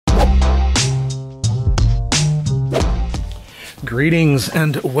Greetings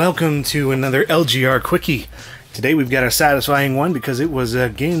and welcome to another LGR Quickie. Today we've got a satisfying one because it was a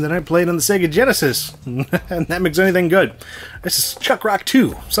game that I played on the Sega Genesis, and that makes anything good. This is Chuck Rock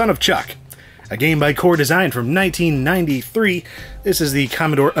 2, Son of Chuck, a game by Core Design from 1993. This is the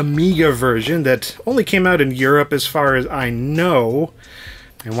Commodore Amiga version that only came out in Europe as far as I know.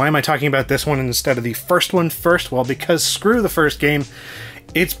 And why am I talking about this one instead of the first one first? Well, because screw the first game,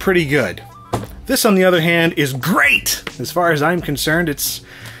 it's pretty good. This, on the other hand, is great! As far as I'm concerned, it's...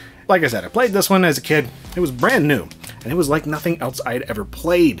 Like I said, I played this one as a kid. It was brand new, and it was like nothing else I'd ever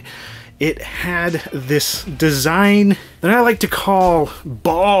played. It had this design that I like to call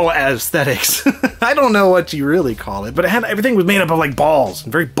ball aesthetics. I don't know what you really call it, but everything was made up of like balls,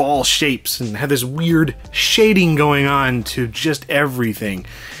 and very ball shapes, and had this weird shading going on to just everything.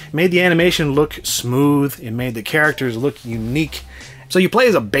 It made the animation look smooth, it made the characters look unique. So you play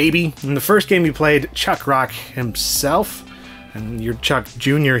as a baby. In the first game you played Chuck Rock himself, and you're Chuck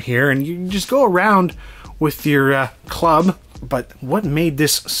Jr. here, and you just go around with your club. But what made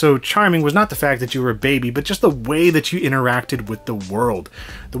this so charming was not the fact that you were a baby, but just the way that you interacted with the world.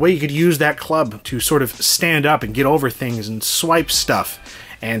 The way you could use that club to sort of stand up and get over things and swipe stuff.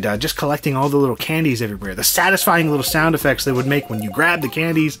 And just collecting all the little candies everywhere. The satisfying little sound effects they would make when you grab the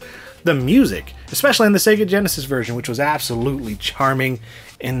candies. The music, especially in the Sega Genesis version, which was absolutely charming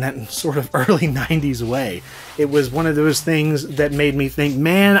in that sort of early 90s way. It was one of those things that made me think,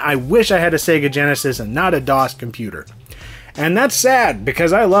 man, I wish I had a Sega Genesis and not a DOS computer. And that's sad,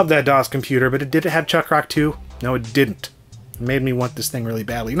 because I love that DOS computer, but did it have Chuck Rock 2? No, it didn't. It made me want this thing really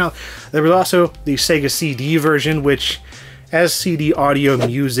badly. Now, there was also the Sega CD version, which has CD audio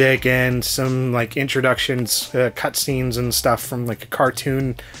music and some like introductions, cutscenes and stuff from like a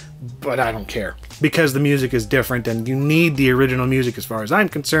cartoon, but I don't care because the music is different and you need the original music as far as I'm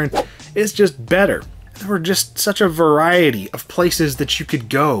concerned. It's just better. There were just such a variety of places that you could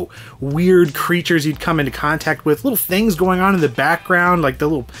go, weird creatures you'd come into contact with, little things going on in the background, like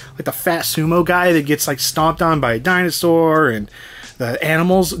the fat sumo guy that gets like stomped on by a dinosaur, and the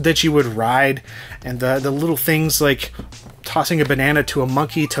animals that you would ride, and the little things like tossing a banana to a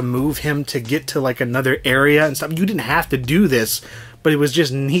monkey to move him to get to like another area and stuff. You didn't have to do this, but it was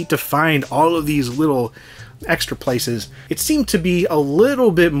just neat to find all of these little extra places. It seemed to be a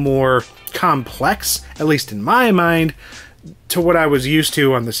little bit more complex, at least in my mind, to what I was used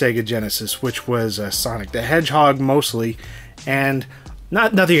to on the Sega Genesis, which was Sonic the Hedgehog mostly, and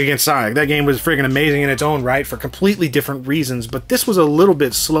nothing against Sonic. That game was friggin' amazing in its own right for completely different reasons, but this was a little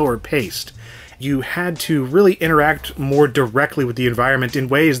bit slower paced. You had to really interact more directly with the environment in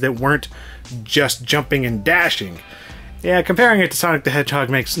ways that weren't just jumping and dashing. Yeah, comparing it to Sonic the Hedgehog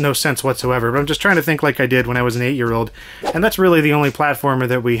makes no sense whatsoever, but I'm just trying to think like I did when I was an 8-year-old, and that's really the only platformer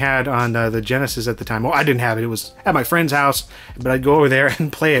that we had on the Genesis at the time. Well, I didn't have it. It was at my friend's house, but I'd go over there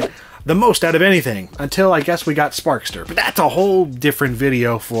and play it the most out of anything, until I guess we got Sparkster. But that's a whole different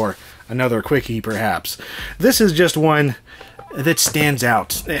video for another quickie, perhaps. This is just one that stands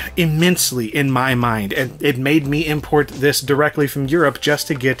out immensely in my mind, and it made me import this directly from Europe just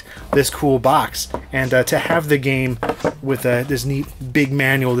to get this cool box, and to have the game with this neat big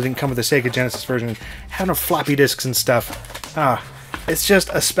manual that didn't come with the Sega Genesis version, having floppy disks and stuff. It's just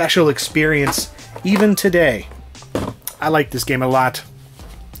a special experience even today. I like this game a lot,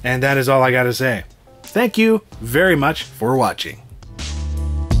 and that is all I gotta say. Thank you very much for watching.